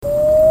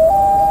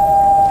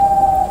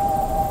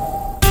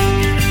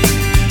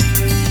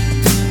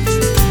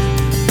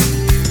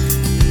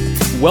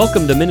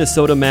Welcome to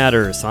Minnesota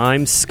Matters.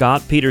 I'm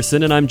Scott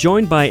Peterson, and I'm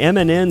joined by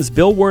MNN's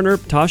Bill Werner,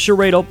 Tasha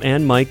Radel,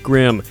 and Mike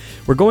Grimm.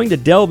 We're going to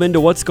delve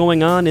into what's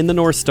going on in the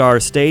North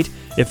Star State.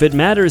 If it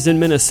matters in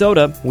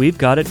Minnesota, we've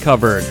got it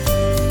covered.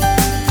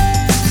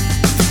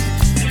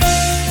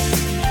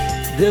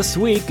 This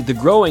week, the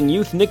growing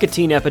youth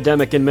nicotine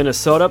epidemic in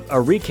Minnesota,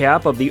 a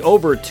recap of the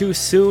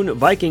over-too-soon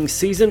Vikings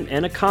season,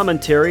 and a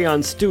commentary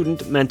on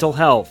student mental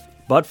health.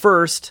 But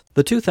first,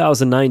 the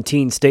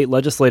 2019 state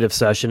legislative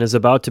session is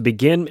about to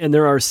begin, and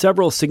there are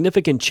several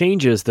significant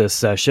changes this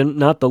session,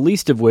 not the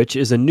least of which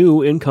is a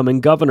new incoming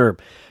governor.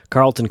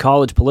 Carleton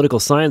College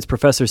political science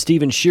professor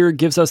Stephen Scheer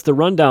gives us the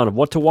rundown of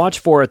what to watch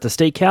for at the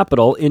state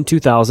capitol in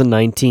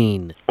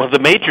 2019. Well, the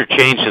major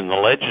change in the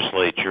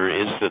legislature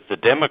is that the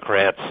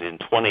Democrats in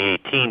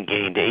 2018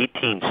 gained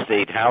 18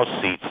 state house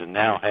seats and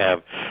now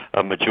have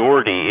a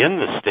majority in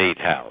the state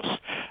house,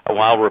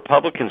 while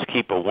Republicans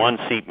keep a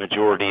one-seat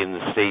majority in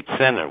the state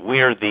Senate.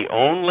 We are the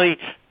only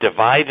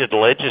divided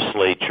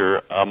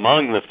legislature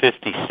among the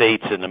 50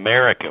 states in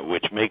America,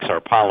 which makes our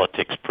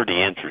politics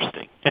pretty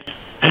interesting.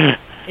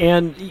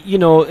 And,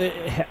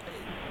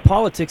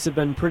 politics have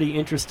been pretty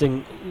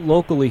interesting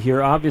locally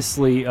here.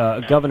 Obviously,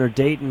 Governor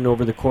Dayton,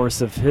 over the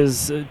course of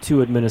his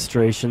two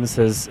administrations,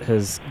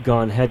 has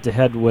gone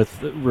head-to-head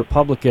with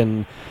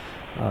Republican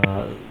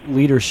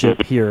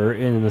leadership here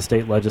in the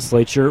state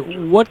legislature.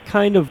 What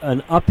kind of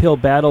an uphill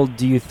battle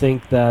do you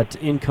think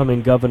that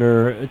incoming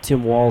Governor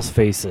Tim Walz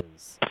faces?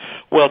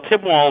 Well,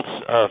 Tim Walz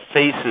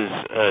faces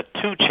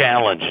two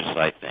challenges,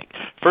 I think.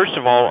 First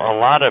of all, a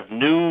lot of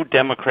new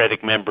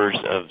Democratic members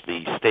of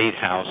the State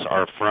House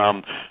are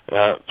from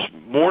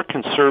more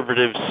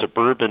conservative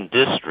suburban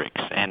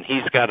districts, and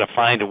he's got to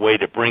find a way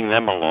to bring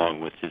them along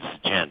with his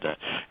agenda.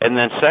 And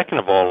then second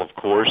of all, of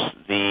course,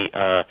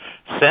 the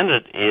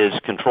Senate is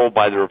controlled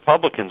by the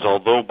Republicans,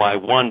 although by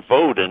one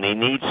vote, and he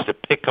needs to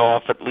pick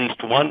off at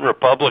least one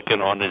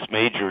Republican on his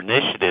major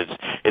initiatives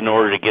in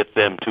order to get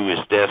them to his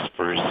desk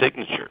for his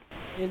signature.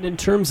 And in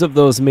terms of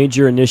those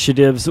major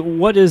initiatives,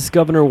 what is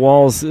Governor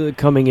Walz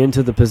coming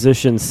into the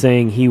position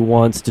saying he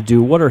wants to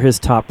do? What are his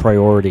top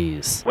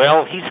priorities?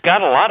 Well, he's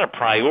got a lot of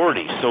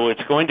priorities, so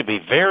it's going to be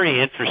very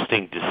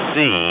interesting to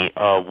see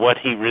what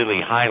he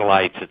really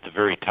highlights at the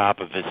very top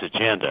of his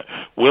agenda.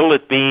 Will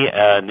it be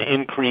an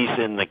increase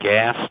in the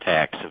gas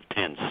tax of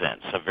 10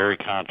 cents, a very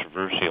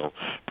controversial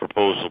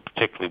proposal,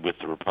 particularly with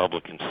the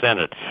Republican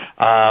Senate?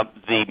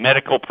 The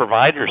medical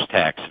providers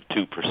tax of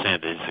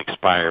 2% is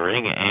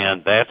expiring,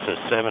 and that's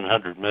a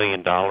 $700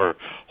 million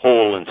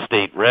hole in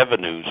state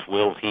revenues.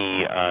 Will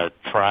he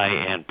try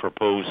and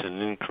propose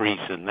an increase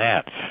in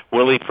that?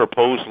 Will he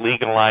propose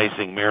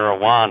legalizing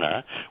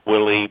marijuana?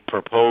 Will he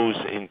propose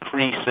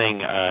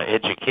increasing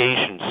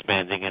education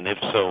spending, and if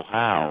so,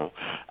 how?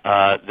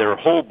 There are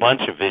a whole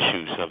bunch of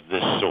issues of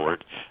this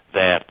sort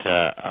that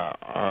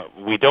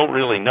we don't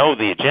really know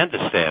the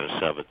agenda status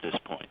of at this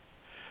point.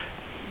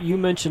 You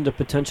mentioned a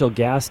potential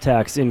gas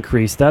tax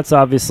increase. That's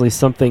obviously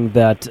something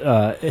that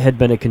had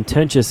been a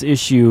contentious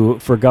issue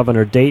for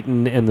Governor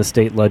Dayton and the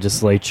state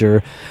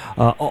legislature.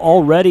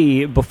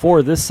 Already,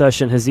 before this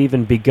session has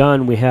even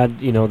begun, we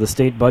had, the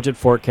state budget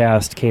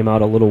forecast came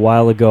out a little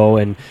while ago,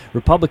 and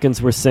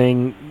Republicans were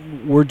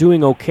saying, we're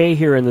doing okay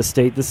here in the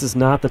state. This is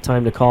not the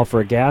time to call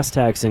for a gas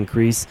tax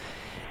increase.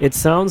 It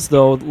sounds,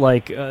 though,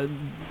 like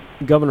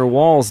Governor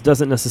Walz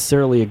doesn't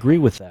necessarily agree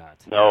with that.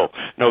 No,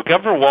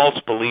 Governor Walz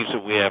believes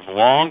that we have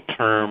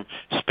long-term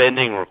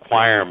spending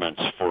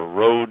requirements for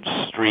roads,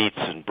 streets,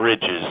 and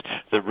bridges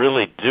that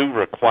really do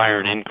require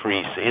an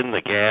increase in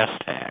the gas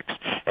tax.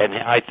 And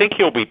I think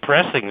he'll be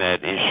pressing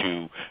that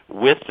issue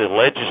with the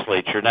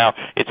legislature. Now,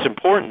 it's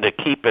important to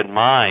keep in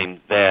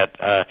mind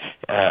that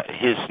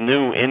his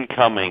new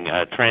incoming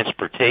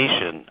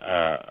transportation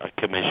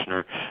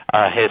commissioner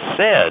has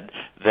said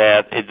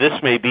that this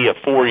may be a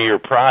 4-year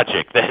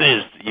project. That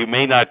is, you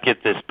may not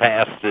get this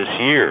passed this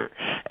year.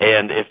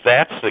 And if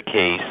that's the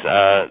case,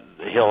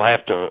 he'll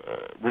have to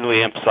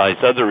really emphasize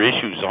other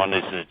issues on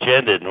his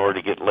agenda in order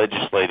to get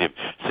legislative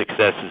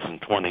successes in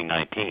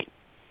 2019.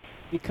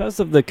 Because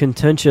of the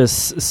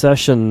contentious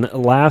session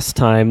last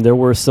time, there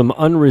were some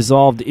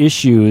unresolved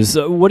issues.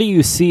 What do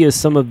you see as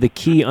some of the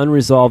key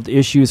unresolved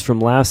issues from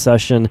last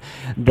session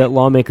that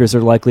lawmakers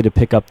are likely to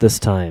pick up this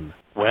time?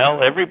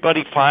 Well,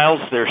 everybody files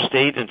their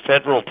state and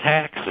federal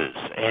taxes,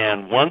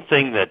 and one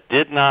thing that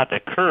did not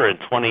occur in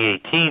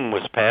 2018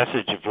 was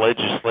passage of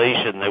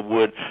legislation that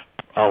would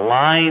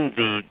align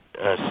the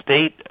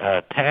state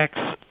tax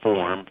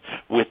form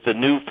with the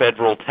new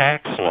federal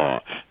tax law.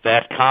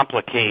 That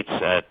complicates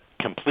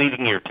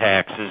completing your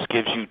taxes,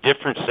 gives you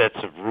different sets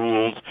of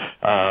rules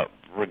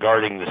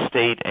regarding the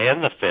state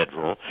and the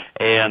federal,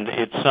 and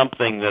it's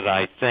something that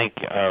I think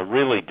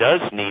really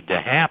does need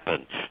to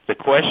happen. The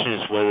question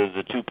is whether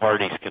the two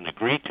parties can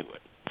agree to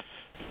it.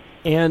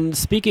 And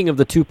speaking of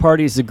the two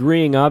parties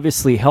agreeing,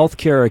 obviously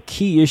healthcare a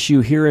key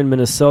issue here in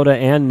Minnesota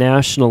and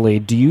nationally.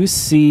 Do you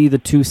see the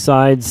two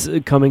sides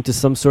coming to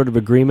some sort of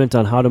agreement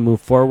on how to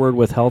move forward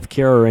with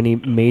healthcare or any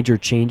major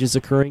changes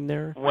occurring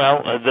there?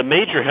 Well, the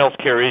major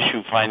healthcare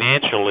issue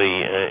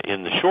financially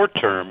in the short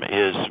term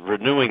is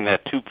renewing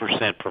that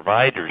 2%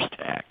 provider's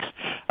tax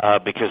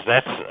because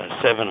that's a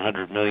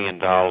 $700 million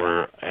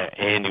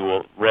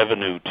annual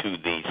revenue to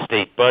the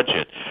state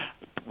budget.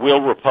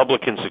 Will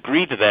Republicans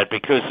agree to that?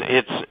 Because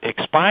it's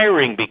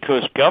expiring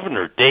because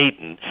Governor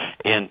Dayton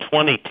in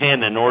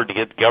 2010, in order to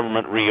get the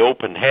government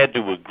reopened, had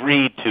to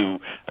agree to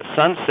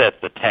sunset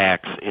the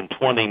tax in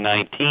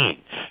 2019.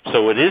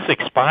 So it is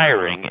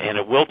expiring, and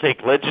it will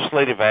take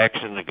legislative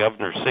action and the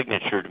governor's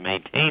signature to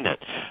maintain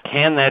it.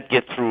 Can that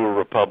get through a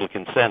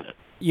Republican Senate?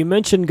 You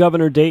mentioned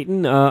Governor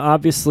Dayton.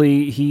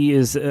 Obviously, he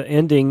is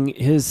ending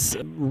his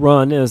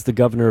run as the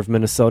governor of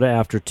Minnesota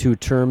after 2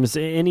 terms.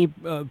 Any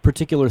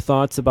particular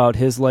thoughts about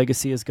his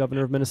legacy as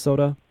governor of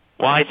Minnesota?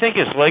 Well, I think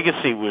his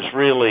legacy was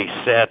really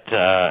set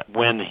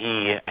when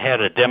he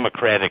had a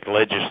Democratic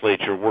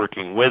legislature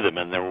working with him,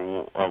 and there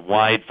were a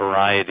wide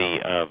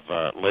variety of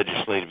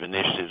legislative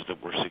initiatives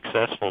that were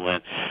successful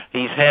in.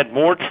 He's had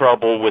more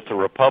trouble with the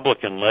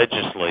Republican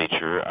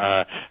legislature.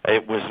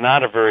 It was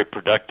not a very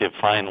productive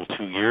final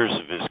 2 years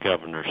of his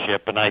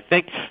governorship, and I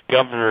think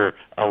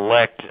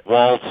Governor-elect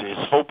Walz is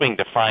hoping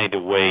to find a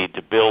way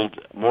to build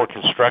more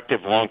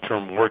constructive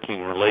long-term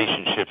working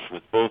relationships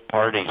with both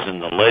parties in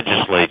the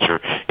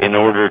legislature in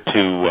order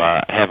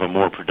to have a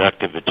more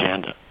productive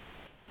agenda.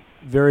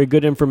 Very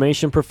good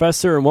information,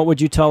 Professor. And what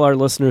would you tell our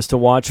listeners to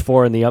watch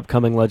for in the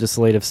upcoming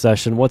legislative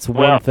session? What's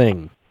one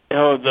thing?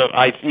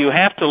 You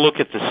have to look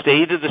at the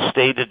State of the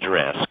State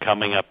address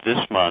coming up this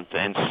month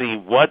and see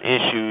what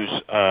issues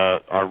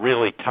are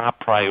really top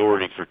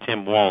priority for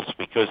Tim Walz,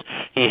 because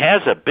he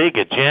has a big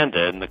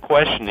agenda, and the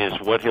question is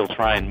what he'll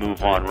try and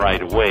move on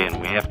right away, and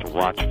we have to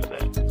watch for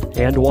that.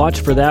 And watch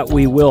for that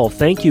we will.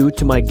 Thank you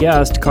to my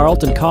guest,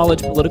 Carleton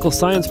College political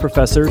science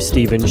professor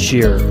Stephen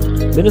Scheer.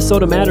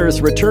 Minnesota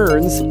Matters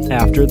returns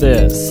after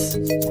this.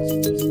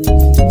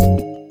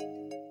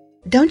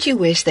 Don't you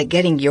wish that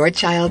getting your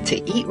child to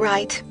eat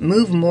right,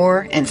 move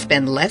more, and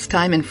spend less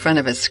time in front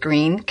of a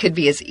screen could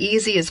be as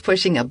easy as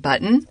pushing a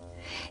button?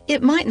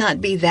 It might not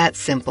be that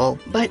simple,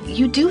 but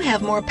you do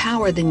have more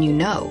power than you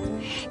know.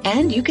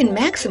 And you can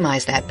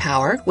maximize that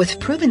power with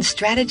proven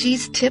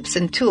strategies, tips,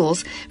 and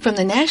tools from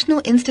the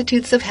National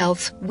Institutes of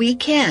Health's We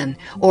Can,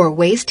 or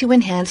Ways to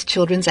Enhance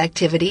Children's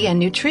Activity and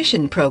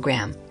Nutrition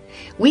program.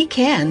 We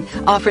Can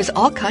offers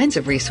all kinds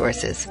of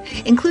resources,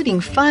 including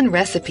fun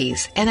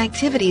recipes and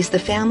activities the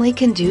family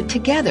can do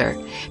together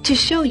to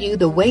show you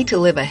the way to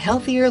live a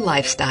healthier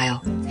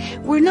lifestyle.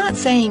 We're not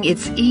saying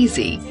it's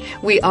easy.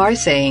 We are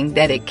saying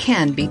that it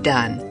can be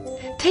done.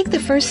 Take the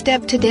first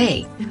step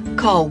today.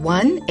 Call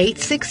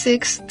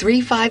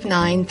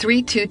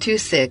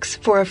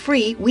 1-866-359-3226 for a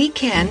free We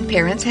Can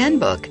Parents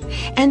Handbook.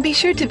 And be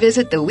sure to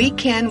visit the We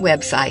Can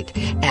website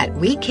at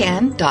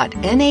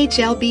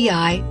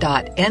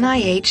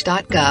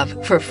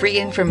wecan.nhlbi.nih.gov for free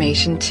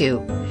information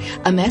too.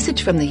 A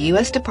message from the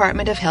U.S.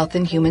 Department of Health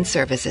and Human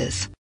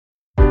Services.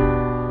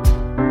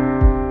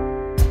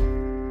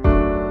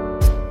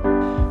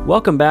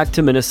 Welcome back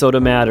to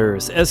Minnesota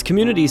Matters. As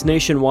communities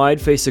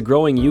nationwide face a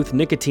growing youth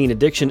nicotine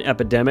addiction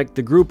epidemic,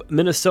 the group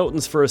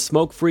Minnesotans for a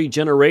Smoke-Free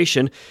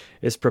Generation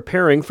is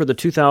preparing for the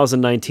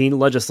 2019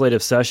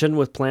 legislative session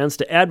with plans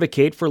to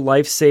advocate for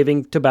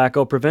life-saving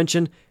tobacco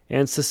prevention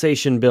and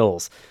cessation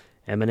bills.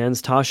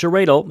 MNN's Tasha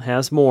Radel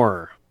has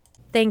more.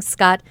 Thanks,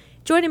 Scott.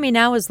 Joining me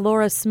now is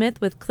Laura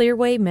Smith with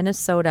Clearway,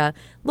 Minnesota.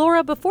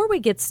 Laura, before we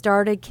get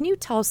started, can you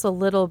tell us a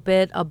little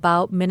bit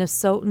about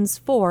Minnesotans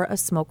for a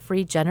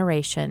Smoke-Free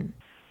Generation?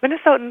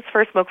 Minnesotans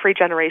for a Smoke-Free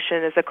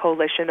Generation is a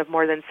coalition of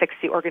more than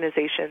 60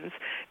 organizations,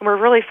 and we're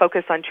really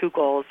focused on 2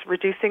 goals: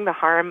 reducing the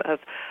harm of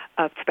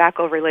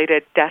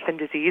tobacco-related death and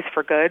disease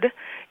for good,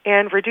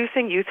 and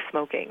reducing youth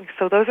smoking.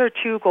 So those are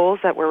 2 goals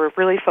that we're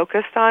really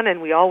focused on,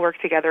 and we all work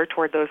together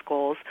toward those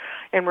goals,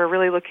 and we're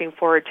really looking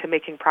forward to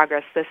making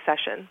progress this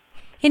session.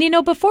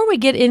 And, before we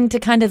get into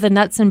kind of the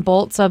nuts and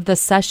bolts of the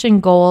session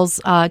goals,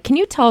 can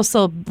you tell us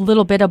a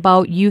little bit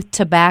about youth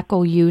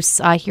tobacco use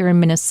here in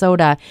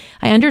Minnesota?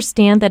 I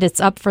understand that it's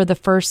up for the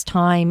first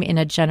time in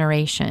a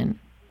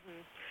generation.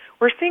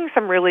 We're seeing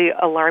some really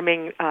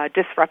alarming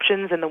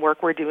disruptions in the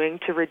work we're doing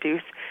to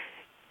reduce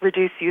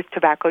youth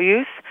tobacco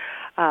use.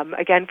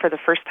 Again, for the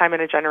first time in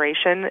a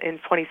generation, in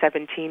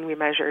 2017, we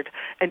measured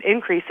an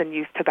increase in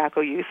youth tobacco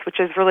use, which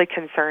is really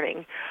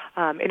concerning.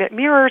 And it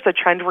mirrors a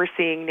trend we're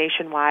seeing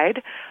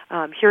nationwide.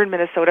 Here in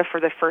Minnesota, for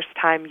the first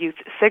time, youth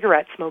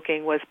cigarette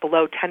smoking was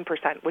below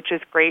 10%, which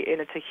is great, and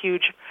it's a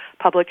huge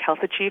public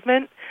health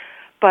achievement.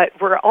 But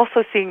we're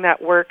also seeing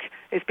that work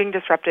is being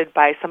disrupted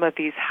by some of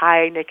these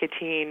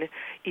high-nicotine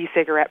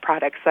e-cigarette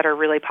products that are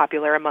really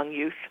popular among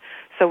youth.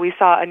 So we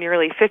saw a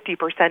nearly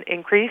 50%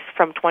 increase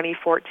from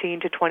 2014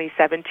 to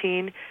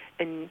 2017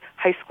 in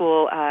high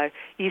school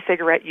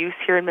e-cigarette use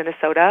here in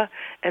Minnesota,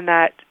 and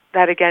that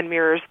that again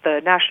mirrors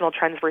the national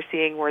trends we're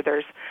seeing, where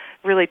there's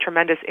really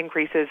tremendous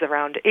increases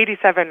around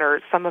 87,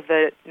 or some of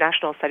the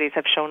national studies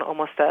have shown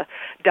almost a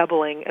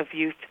doubling of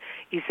youth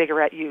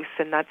e-cigarette use,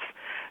 and that's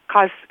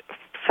caused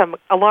some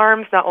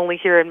alarms not only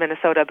here in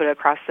Minnesota but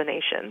across the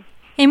nation.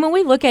 And when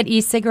we look at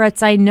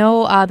e-cigarettes, I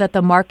know that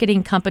the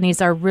marketing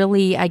companies are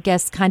really, I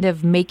guess, kind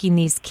of making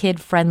these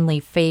kid-friendly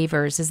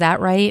flavors. Is that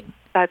right?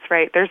 That's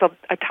right. There's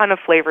a ton of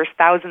flavors,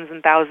 thousands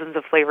and thousands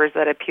of flavors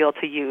that appeal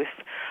to youth.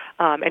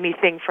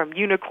 Anything from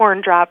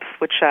unicorn drops,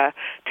 which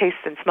taste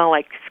and smell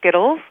like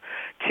Skittles,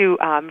 to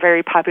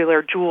very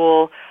popular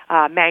Juul,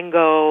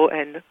 mango,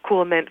 and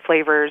Cool Mint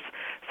flavors.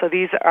 So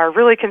these are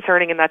really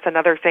concerning, and that's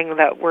another thing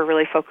that we're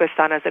really focused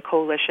on as a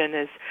coalition,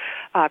 is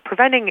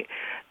preventing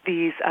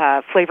these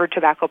flavored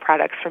tobacco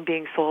products from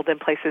being sold in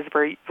places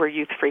where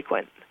youth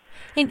frequent.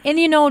 And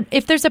you know,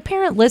 if there's a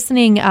parent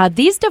listening,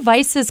 these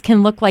devices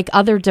can look like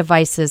other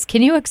devices.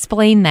 Can you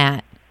explain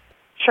that?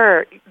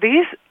 Sure.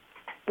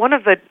 One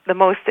of the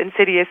most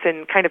insidious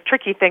and kind of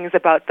tricky things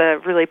about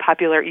the really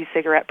popular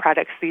e-cigarette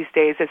products these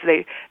days is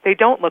they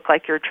don't look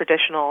like your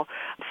traditional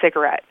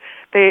cigarette.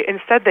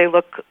 Instead they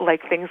look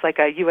like things like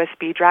a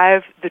USB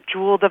drive. The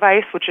Juul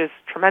device, which is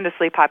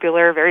tremendously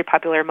popular, very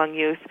popular among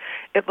youth,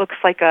 it looks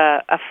like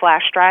a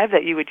flash drive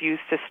that you would use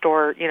to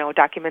store,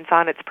 documents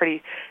on. It's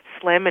pretty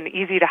slim and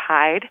easy to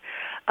hide.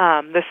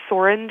 The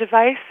Sorin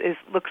device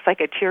looks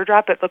like a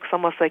teardrop. It looks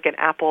almost like an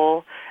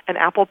Apple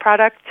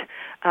product,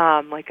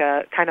 like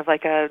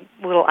a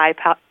little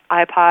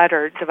iPod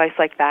or device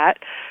like that.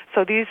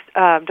 So these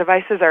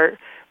devices are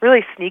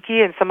really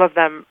sneaky, and some of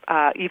them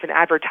even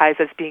advertise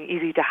as being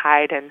easy to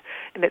hide, and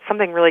it's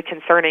something really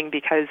concerning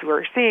because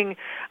we're seeing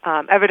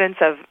evidence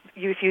of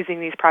youth using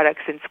these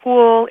products in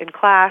school, in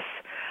class,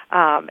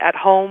 at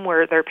home,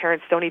 where their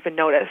parents don't even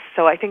notice.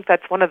 So I think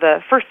that's one of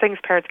the first things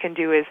parents can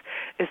do is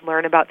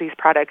learn about these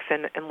products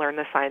and learn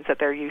the signs that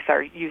their youth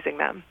are using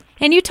them.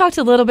 And you talked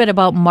a little bit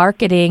about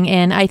marketing,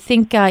 and I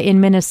think in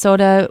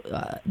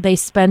Minnesota they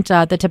spent,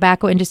 the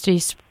tobacco industry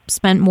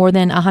spent more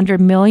than $100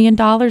 million.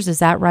 Is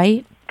that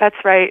right? That's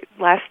right.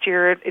 Last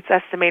year, it's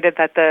estimated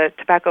that the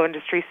tobacco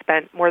industry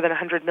spent more than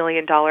 $100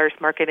 million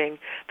marketing.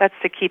 That's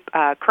to keep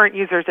current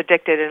users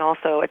addicted and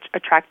also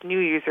attract new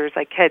users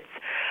like kids.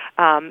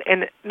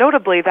 And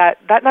notably,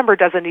 that number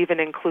doesn't even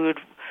include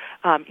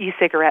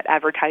e-cigarette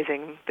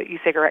advertising. The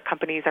e-cigarette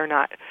companies are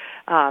not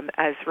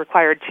as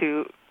required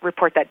to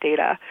report that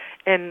data.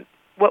 And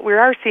what we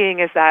are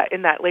seeing is that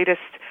in that latest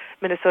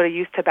Minnesota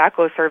Youth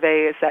Tobacco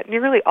Survey is that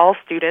nearly all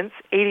students,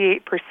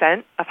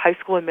 88% of high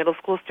school and middle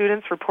school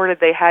students, reported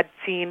they had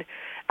seen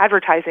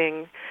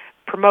advertising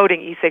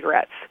promoting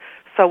e-cigarettes.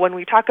 So when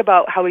we talk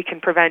about how we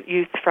can prevent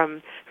youth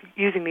from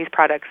using these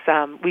products,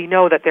 we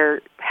know that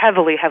they're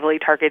heavily, heavily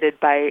targeted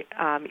by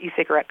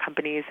e-cigarette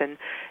companies, and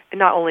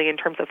not only in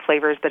terms of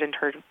flavors, but in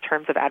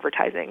terms of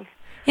advertising.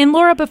 And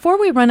Laura, before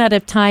we run out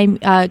of time,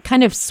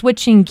 kind of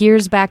switching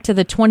gears back to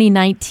the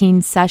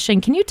 2019 session,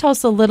 can you tell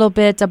us a little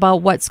bit about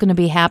what's going to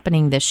be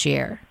happening this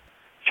year?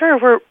 Sure.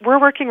 We're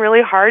working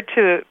really hard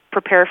to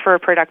prepare for a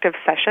productive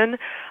session.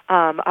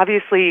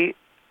 Obviously,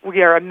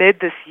 we are amid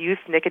this youth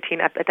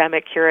nicotine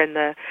epidemic here in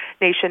the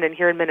nation and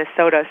here in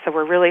Minnesota, so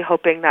we're really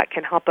hoping that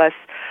can help us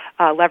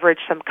leverage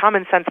some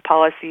common sense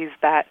policies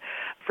that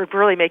would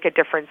really make a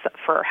difference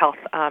for our health,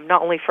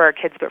 not only for our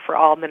kids, but for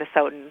all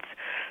Minnesotans.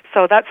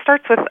 So that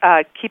starts with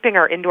keeping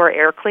our indoor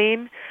air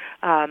clean.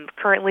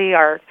 Currently,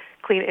 our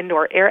Clean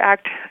Indoor Air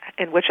Act,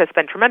 in which has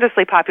been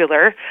tremendously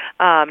popular,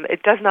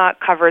 it does not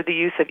cover the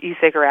use of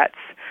e-cigarettes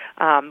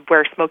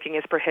where smoking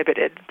is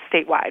prohibited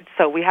statewide.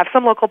 So we have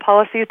some local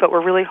policies, but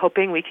we're really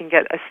hoping we can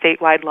get a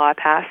statewide law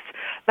passed.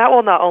 That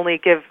will not only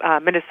give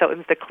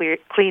Minnesotans the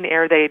clean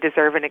air they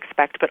deserve and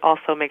expect, but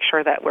also make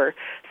sure that we're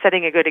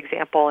setting a good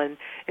example and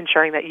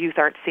ensuring that youth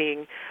aren't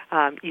seeing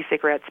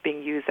e-cigarettes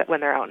being used when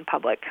they're out in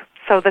public.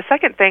 So the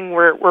second thing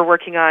we're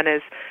working on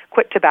is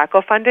Quit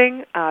Tobacco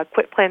funding.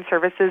 Quit Plan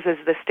Services is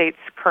the state's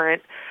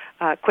current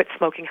quit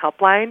smoking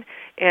helpline,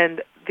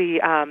 and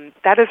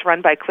that is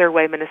run by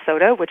Clearway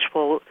Minnesota, which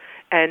will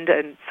end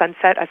and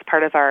sunset as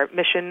part of our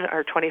mission,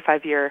 our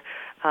 25-year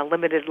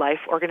limited life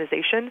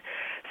organization.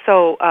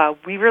 So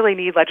we really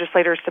need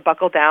legislators to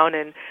buckle down,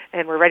 and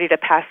we're ready to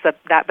pass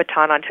that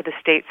baton on to the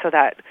state so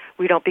that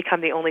we don't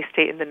become the only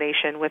state in the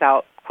nation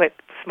without quit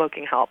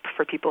smoking help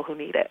for people who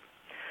need it.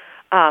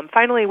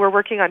 Finally, we're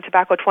working on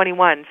Tobacco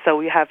 21. So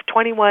we have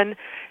 21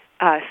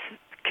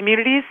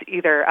 communities,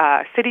 either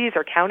cities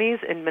or counties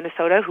in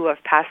Minnesota, who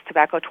have passed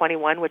Tobacco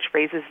 21, which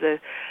raises the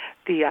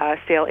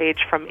sale age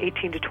from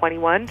 18 to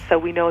 21. So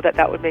we know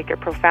that would make a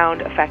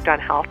profound effect on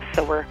health.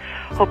 So we're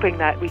hoping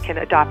that we can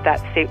adopt that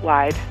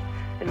statewide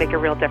and make a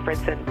real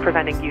difference in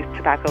preventing youth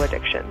tobacco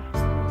addiction.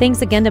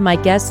 Thanks again to my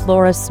guest,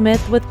 Laura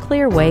Smith with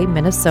Clearway,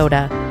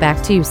 Minnesota.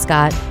 Back to you,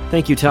 Scott.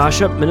 Thank you,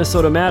 Tasha.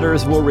 Minnesota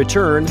Matters will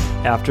return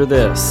after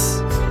this.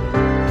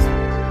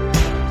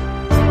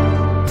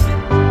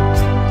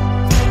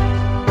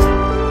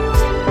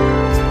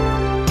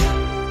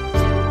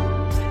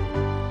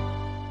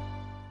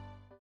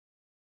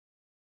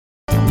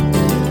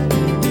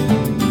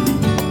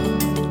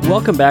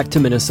 Welcome back to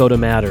Minnesota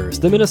Matters.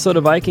 The Minnesota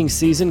Vikings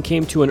season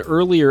came to an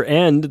earlier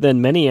end than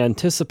many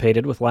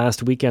anticipated with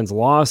last weekend's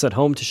loss at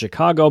home to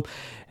Chicago,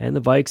 and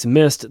the Vikes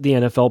missed the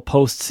NFL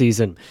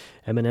postseason.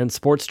 MNN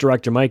Sports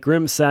Director Mike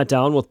Grimm sat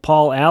down with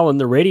Paul Allen,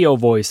 the radio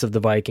voice of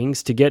the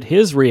Vikings, to get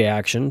his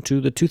reaction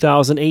to the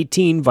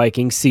 2018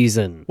 Vikings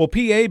season. Well,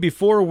 PA,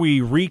 before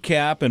we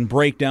recap and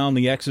break down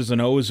the X's and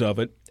O's of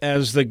it,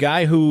 as the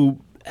guy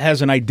who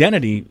has an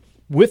identity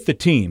with the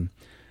team,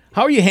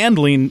 how are you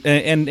handling,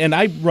 and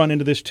I run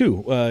into this too,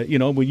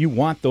 when you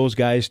want those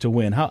guys to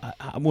win,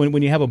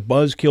 when you have a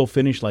buzzkill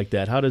finish like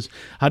that, how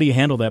do you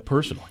handle that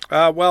personally?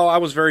 Well, I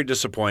was very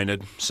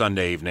disappointed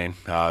Sunday evening.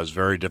 It was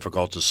very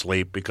difficult to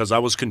sleep because I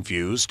was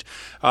confused.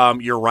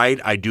 You're right,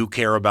 I do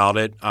care about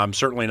it. I'm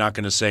certainly not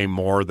going to say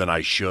more than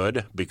I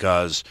should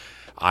because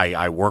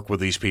I work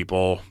with these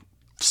people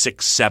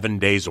 6-7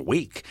 days a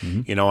week,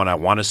 and I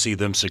want to see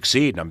them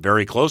succeed. And I'm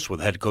very close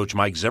with head coach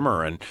Mike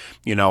Zimmer, and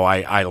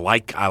I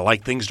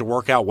like things to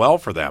work out well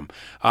for them.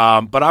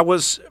 But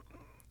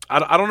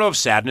I don't know if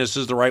sadness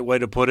is the right way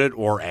to put it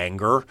or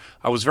anger.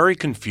 I was very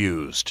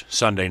confused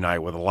Sunday night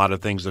with a lot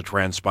of things that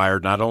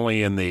transpired, not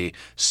only in the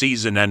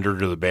season ender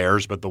to the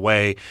Bears, but the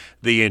way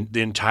the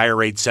entire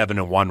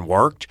 8-7-1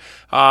 worked.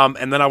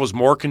 And then I was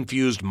more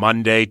confused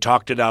Monday,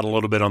 talked it out a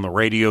little bit on the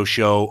radio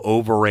show,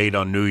 overate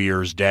on New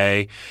Year's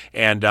Day,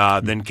 and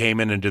then came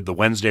in and did the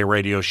Wednesday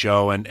radio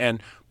show.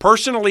 And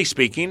personally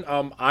speaking,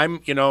 I'm,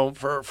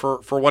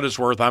 for what it's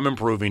worth, I'm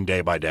improving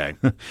day by day.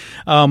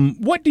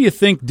 What do you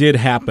think did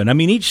happen? I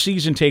mean, each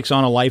season takes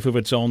on a life of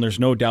its own. There's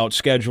no doubt,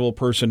 schedule,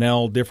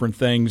 personnel, different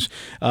things.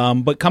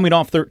 But coming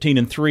off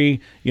 13-3,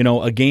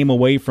 a game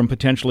away from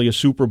potentially a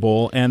Super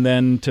Bowl, and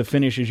then to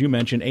finish, as you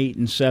mentioned,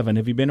 8-7.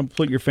 Have you been able to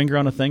put your finger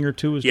on a thing or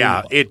two?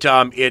 Yeah,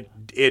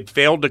 it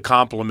failed to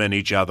complement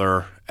each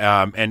other,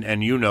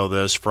 and you know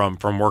this from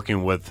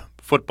working with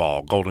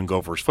football, Golden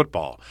Gophers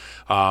football.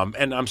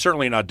 And I'm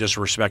certainly not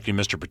disrespecting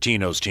Mr.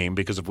 Patino's team,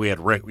 because if we had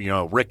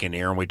Rick in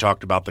here and we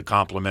talked about the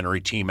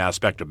complementary team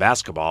aspect of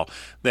basketball,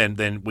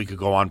 then we could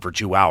go on for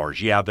 2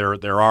 hours. Yeah,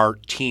 there are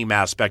team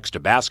aspects to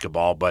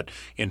basketball, but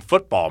in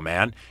football,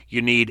 man,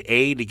 you need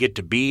A to get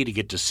to B, to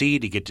get to C,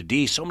 to get to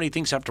D. So many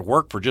things have to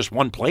work for just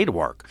one play to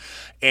work.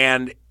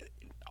 And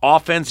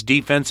offense,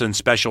 defense, and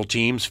special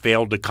teams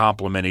failed to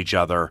complement each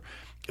other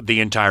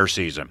the entire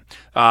season.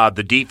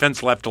 The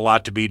defense left a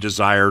lot to be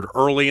desired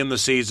early in the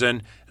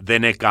season.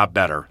 Then it got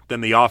better.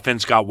 Then the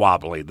offense got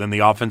wobbly. Then the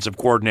offensive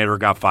coordinator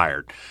got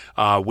fired.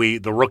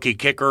 The rookie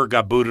kicker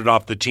got booted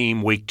off the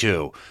team week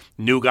 2.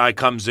 New guy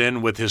comes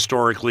in with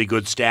historically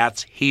good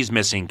stats. He's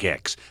missing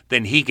kicks.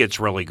 Then he gets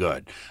really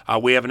good.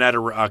 We haven't had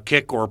a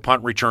kick or a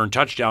punt return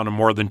touchdown in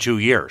more than 2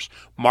 years.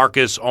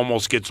 Marcus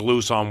almost gets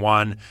loose on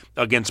one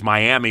against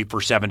Miami for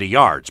 70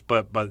 yards.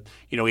 But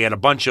he had a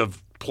bunch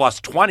of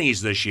plus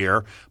 20s this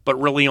year, but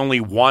really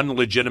only one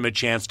legitimate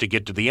chance to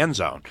get to the end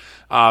zone.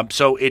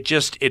 So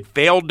it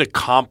failed to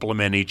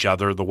complement each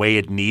other the way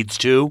it needs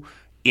to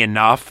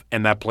enough,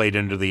 and that played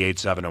into the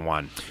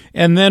 8-7-1.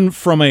 And then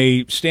from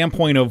a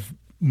standpoint of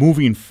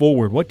moving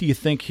forward, what do you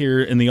think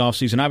here in the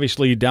offseason?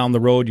 Obviously, down the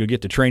road, you'll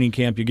get to training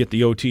camp, you get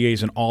the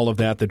OTAs and all of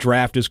that. The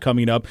draft is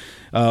coming up.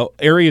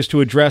 Areas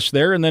to address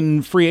there, and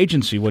then free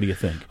agency, what do you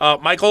think?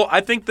 Michael,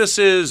 I think this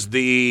is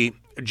the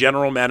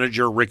general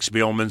manager Rick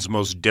Spielman's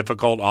most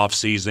difficult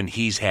offseason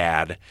he's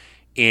had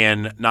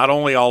in not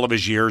only all of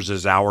his years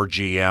as our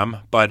GM,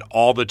 but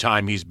all the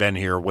time he's been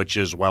here, which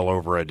is well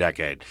over a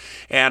decade.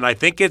 And I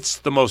think it's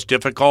the most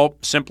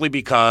difficult simply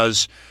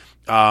because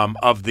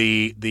of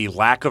the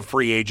lack of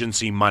free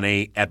agency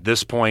money at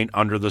this point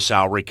under the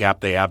salary cap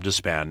they have to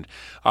spend.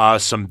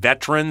 Some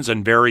veterans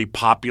and very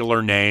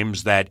popular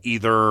names that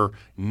either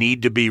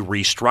need to be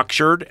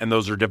restructured, and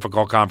those are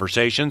difficult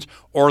conversations,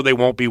 or they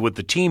won't be with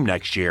the team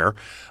next year.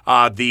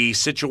 The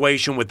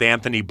situation with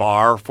Anthony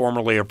Barr,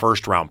 formerly a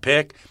first-round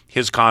pick,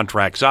 his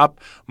contract's up.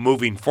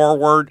 Moving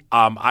forward,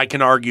 I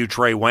can argue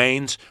Trey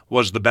Waynes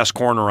was the best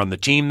corner on the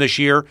team this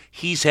year.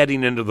 He's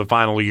heading into the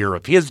final year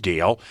of his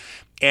deal.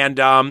 And,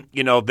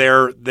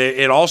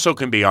 it also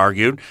can be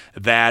argued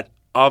that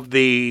of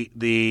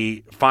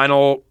the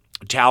final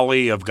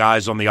tally of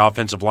guys on the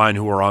offensive line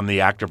who are on the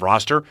active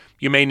roster,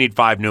 you may need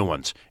 5 new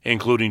ones,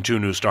 including 2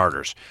 new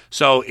starters.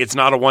 So it's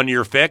not a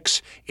one-year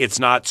fix. It's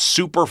not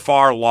super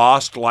far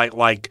lost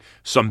like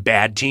some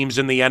bad teams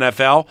in the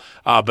NFL,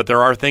 but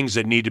there are things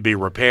that need to be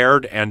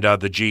repaired, and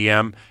the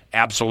GM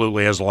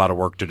absolutely has a lot of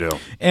work to do.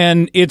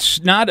 And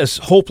it's not a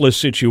hopeless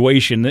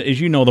situation. As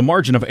you know, the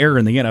margin of error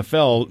in the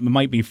NFL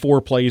might be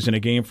 4 plays in a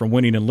game from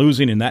winning and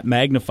losing, and that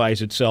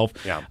magnifies itself.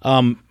 Yeah.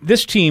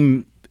 This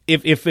team,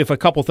 if a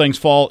couple things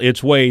fall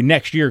its way,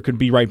 next year could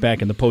be right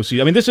back in the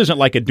postseason. I mean, this isn't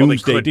like a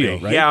doomsday deal,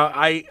 right?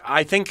 Yeah,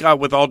 I think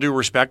with all due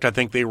respect, I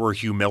think they were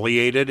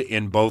humiliated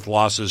in both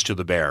losses to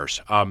the Bears,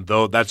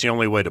 though that's the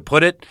only way to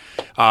put it.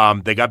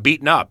 They got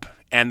beaten up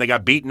and they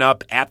got beaten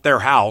up at their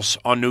house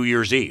on New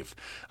Year's Eve.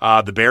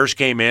 The Bears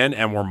came in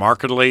and were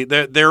markedly –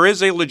 there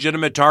is a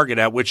legitimate target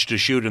at which to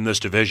shoot in this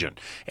division.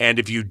 And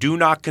if you do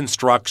not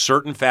construct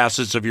certain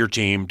facets of your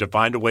team to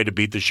find a way to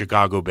beat the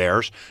Chicago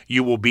Bears,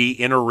 you will be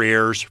in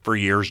arrears for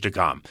years to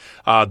come.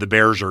 The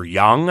Bears are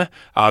young.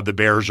 The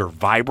Bears are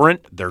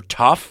vibrant. They're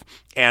tough.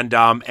 And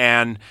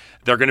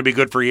they're going to be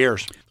good for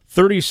years.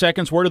 30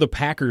 seconds. Where do the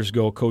Packers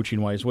go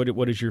coaching-wise?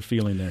 What is your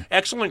feeling there?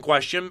 Excellent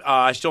question.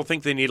 I still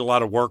think they need a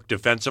lot of work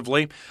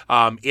defensively.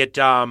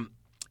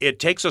 It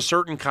takes a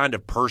certain kind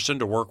of person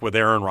to work with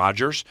Aaron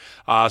Rodgers.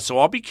 So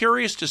I'll be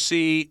curious to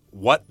see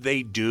what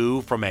they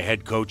do from a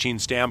head coaching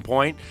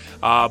standpoint.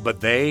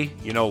 But they,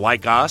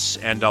 like us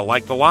and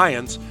like the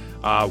Lions,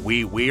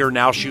 we are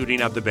now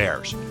shooting at the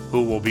Bears,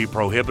 who will be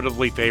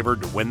prohibitively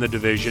favored to win the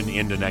division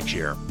into next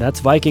year. That's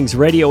Vikings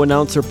radio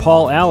announcer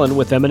Paul Allen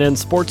with MNN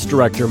Sports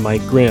Director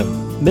Mike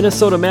Grimm.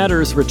 Minnesota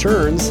Matters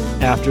returns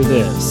after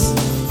this.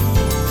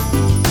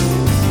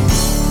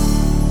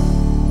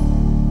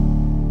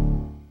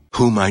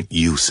 Who might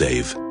you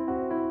save?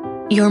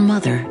 Your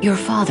mother, your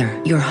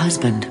father, your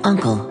husband,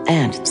 uncle,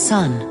 aunt,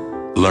 son.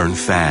 Learn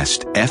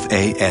FAST,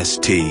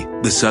 F-A-S-T,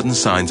 the sudden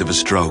signs of a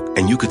stroke,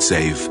 and you could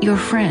save your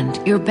friend,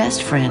 your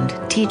best friend,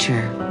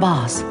 teacher,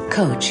 boss,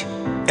 coach.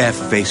 F,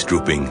 face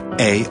drooping.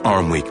 A,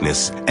 arm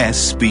weakness. S,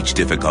 speech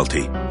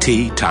difficulty.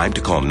 T, time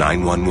to call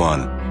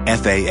 911.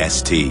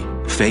 F-A-S-T,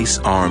 face,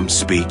 arm,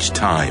 speech,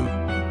 time.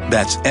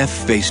 That's F,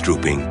 face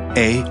drooping.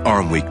 A,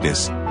 arm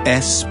weakness.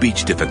 S,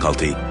 speech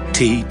difficulty.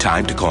 T,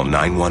 time to call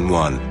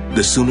 911.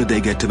 The sooner they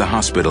get to the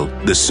hospital,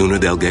 the sooner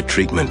they'll get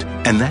treatment.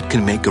 And that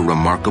can make a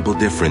remarkable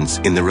difference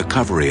in the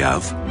recovery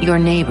of your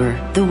neighbor,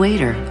 the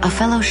waiter, a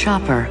fellow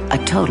shopper, a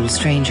total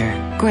stranger,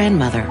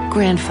 grandmother,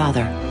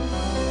 grandfather.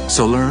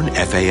 So learn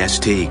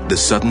FAST, the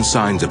sudden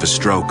signs of a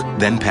stroke,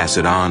 then pass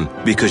it on,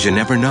 because you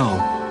never know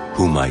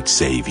who might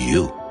save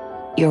you.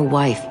 Your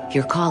wife,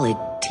 your colleague,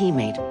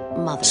 teammate,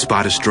 mother.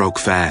 Spot a stroke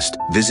fast.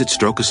 Visit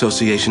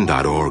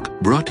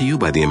strokeassociation.org. Brought to you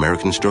by the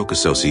American Stroke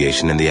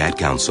Association and the Ad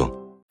Council.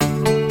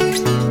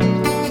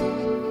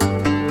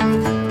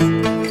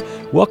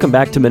 Welcome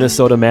back to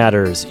Minnesota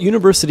Matters.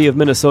 University of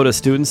Minnesota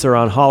students are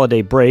on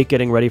holiday break,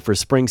 getting ready for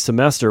spring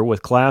semester,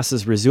 with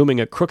classes resuming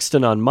at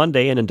Crookston on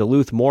Monday and in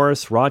Duluth,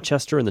 Morris,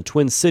 Rochester, and the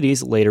Twin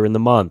Cities later in the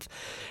month.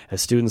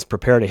 As students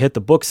prepare to hit the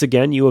books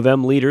again, U of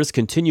M leaders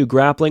continue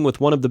grappling with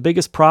one of the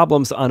biggest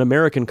problems on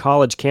American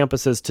college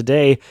campuses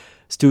today: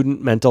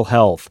 student mental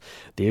health.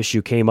 The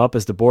issue came up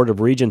as the Board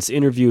of Regents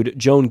interviewed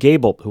Joan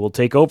Gable, who will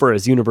take over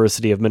as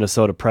University of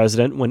Minnesota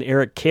president when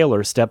Eric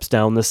Kaler steps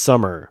down this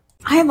summer.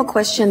 I have a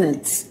question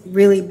that's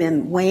really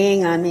been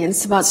weighing on me, and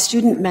it's about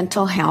student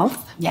mental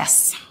health.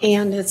 Yes.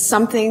 And it's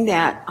something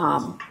that,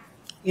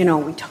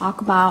 we talk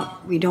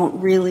about. We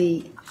don't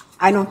really,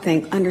 I don't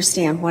think,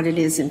 understand what it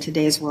is in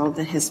today's world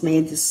that has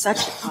made this such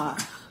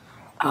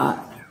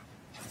a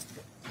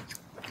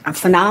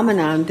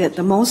phenomenon that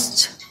the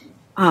most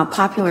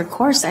popular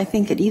course, I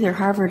think, at either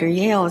Harvard or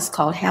Yale is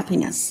called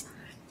happiness.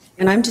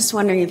 And I'm just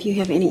wondering if you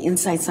have any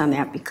insights on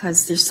that,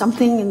 because there's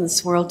something in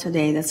this world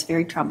today that's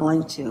very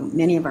troubling to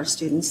many of our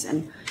students,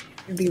 and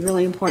it would be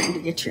really important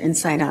to get your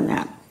insight on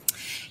that.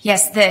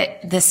 Yes,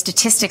 the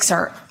statistics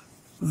are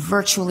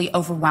virtually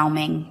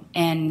overwhelming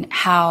in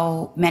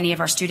how many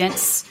of our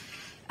students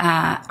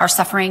are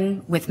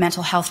suffering with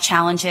mental health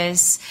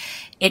challenges.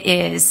 It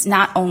is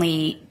not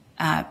only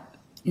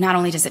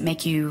does it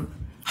make you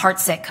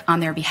heartsick on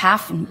their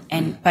behalf,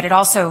 but it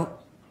also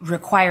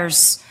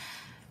requires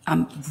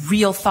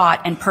real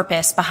thought and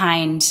purpose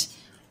behind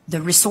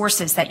the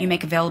resources that you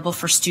make available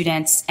for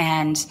students.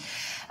 And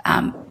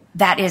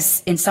that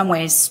is in some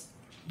ways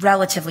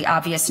relatively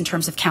obvious in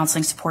terms of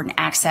counseling support and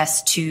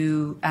access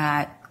to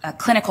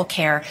clinical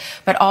care,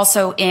 but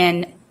also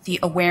in the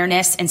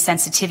awareness and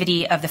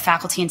sensitivity of the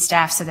faculty and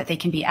staff so that they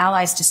can be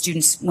allies to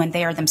students when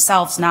they are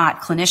themselves not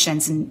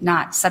clinicians and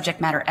not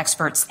subject matter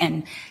experts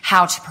in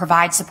how to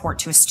provide support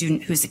to a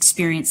student who's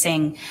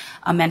experiencing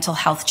a mental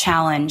health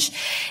challenge.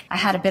 I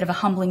had a bit of a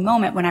humbling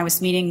moment when I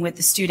was meeting with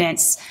the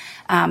students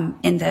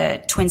in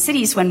the Twin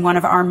Cities when one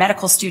of our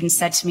medical students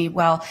said to me,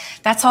 well,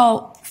 that's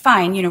all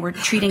fine. We're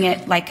treating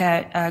it like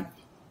a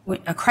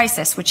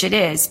crisis, which it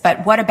is,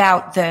 but what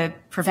about the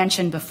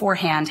prevention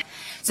beforehand?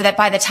 So that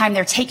by the time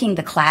they're taking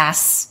the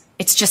class,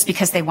 it's just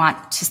because they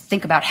want to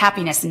think about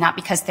happiness and not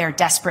because they're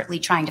desperately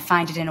trying to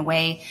find it in a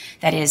way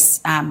that is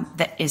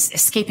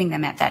escaping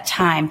them at that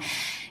time.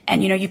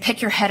 And, you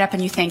pick your head up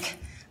and you think,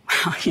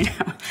 wow,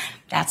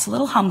 that's a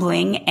little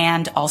humbling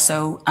and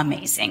also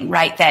amazing,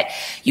 right? That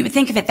you would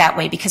think of it that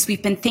way because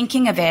we've been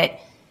thinking of it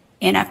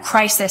in a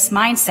crisis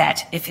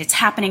mindset. If it's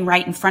happening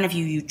right in front of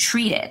you, you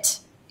treat it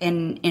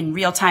in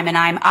real time. And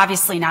I'm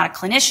obviously not a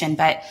clinician,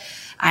 but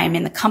I am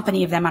in the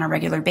company of them on a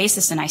regular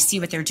basis and I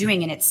see what they're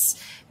doing, and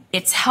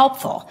it's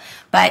helpful,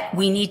 but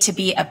we need to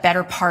be a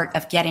better part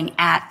of getting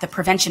at the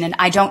prevention. And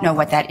I don't know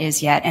what that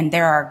is yet. And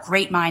there are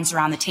great minds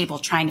around the table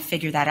trying to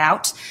figure that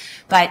out,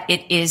 but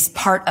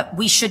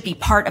we should be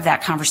part of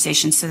that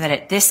conversation so that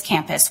at this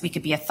campus, we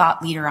could be a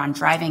thought leader on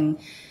driving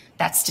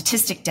that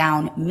statistic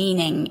down,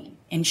 meaning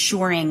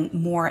ensuring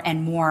more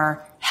and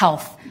more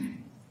health,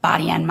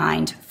 body and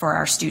mind, for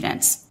our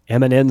students.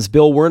 MNN's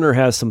Bill Werner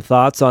has some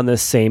thoughts on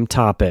this same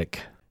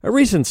topic. A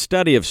recent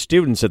study of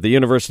students at the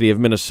University of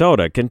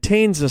Minnesota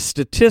contains a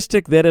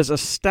statistic that is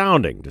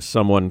astounding to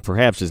someone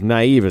perhaps as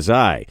naive as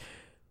I.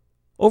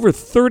 Over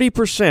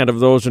 30% of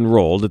those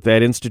enrolled at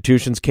that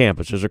institution's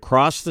campuses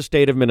across the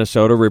state of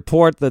Minnesota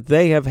report that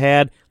they have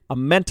had a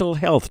mental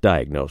health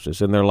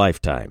diagnosis in their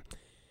lifetime.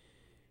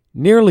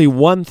 Nearly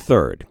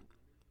 1/3.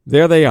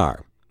 There they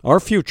are, our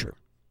future,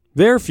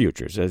 their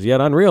futures as yet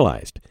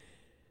unrealized,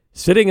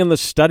 sitting in the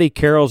study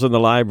carrels in the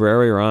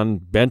library or on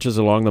benches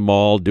along the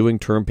mall doing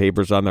term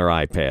papers on their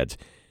iPads,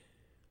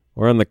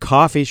 or in the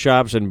coffee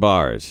shops and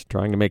bars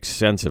trying to make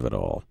sense of it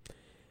all.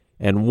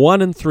 And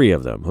 1 in 3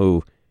 of them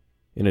who,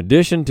 in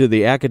addition to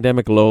the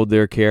academic load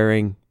they're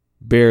carrying,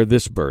 bear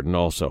this burden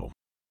also.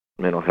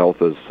 Mental health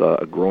is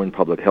a growing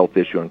public health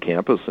issue on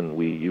campus, and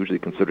we usually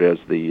consider it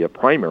as the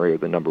primary or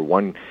the number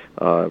one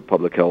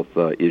public health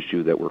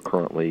issue that we're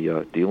currently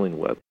dealing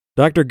with.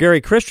 Dr.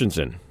 Gary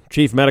Christensen,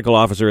 Chief Medical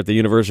Officer at the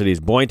university's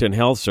Boynton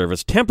Health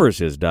Service, tempers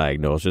his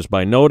diagnosis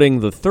by noting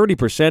the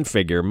 30%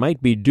 figure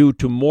might be due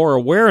to more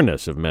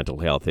awareness of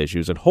mental health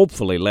issues and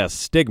hopefully less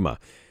stigma,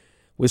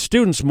 with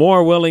students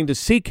more willing to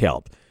seek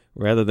help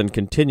rather than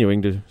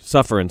continuing to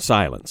suffer in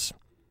silence.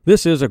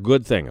 This is a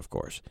good thing, of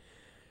course.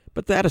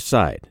 But that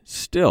aside,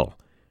 still,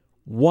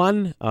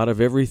 1 out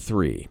of every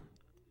 3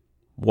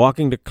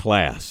 walking to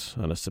class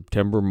on a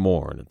September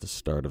morn at the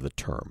start of the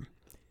term.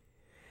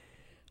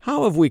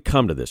 How have we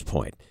come to this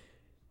point?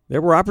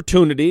 There were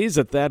opportunities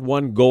at that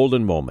one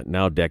golden moment,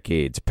 now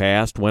decades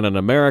past, when an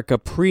America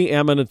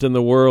preeminent in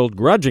the world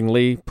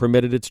grudgingly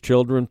permitted its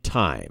children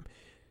time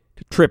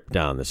to trip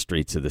down the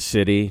streets of the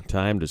city,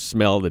 time to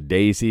smell the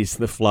daisies,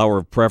 the flower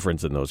of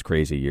preference in those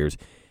crazy years,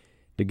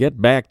 to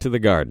get back to the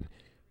garden,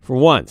 for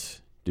once,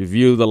 to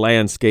view the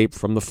landscape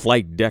from the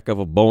flight deck of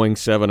a Boeing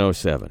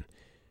 707,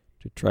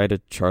 to try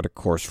to chart a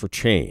course for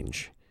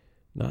change,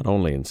 not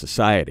only in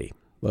society,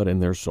 but in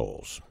their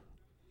souls.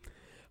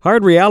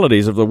 Hard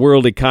realities of the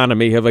world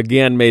economy have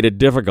again made it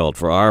difficult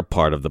for our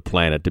part of the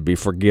planet to be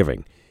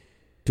forgiving,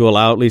 to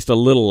allow at least a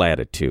little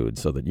latitude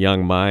so that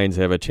young minds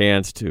have a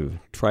chance to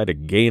try to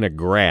gain a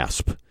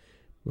grasp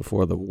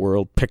before the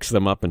world picks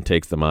them up and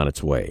takes them on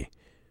its way.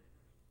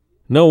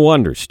 No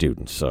wonder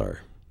students are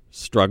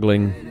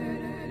struggling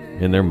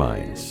in their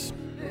minds.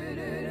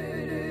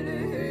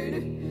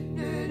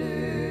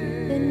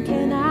 Then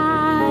can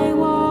I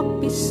walk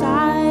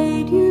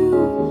beside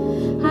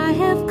you? I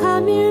have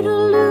come here to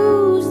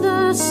lose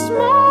the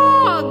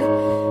smog,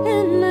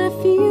 and I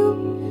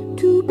feel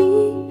to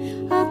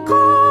be a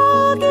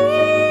cog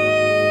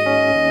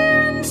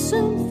in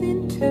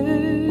something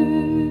turning.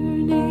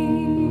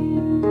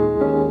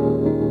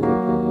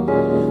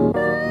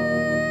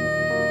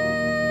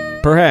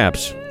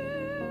 Perhaps,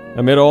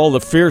 amid all the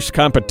fierce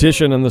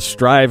competition and the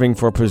striving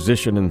for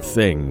position in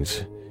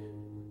things,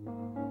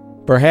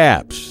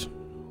 perhaps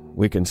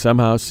we can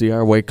somehow see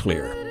our way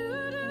clear,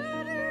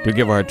 to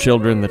give our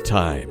children the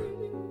time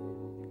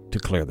to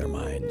clear their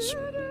minds.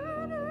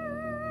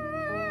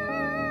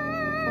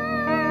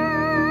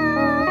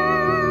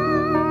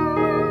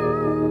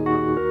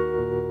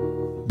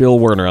 Bill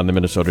Werner on the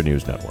Minnesota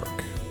News Network.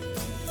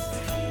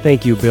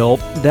 Thank you, Bill.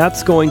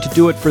 That's going to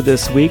do it for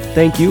this week.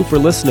 Thank you for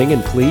listening,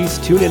 and please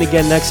tune in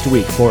again next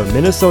week for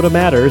Minnesota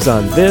Matters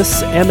on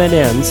this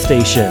MNN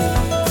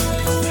station.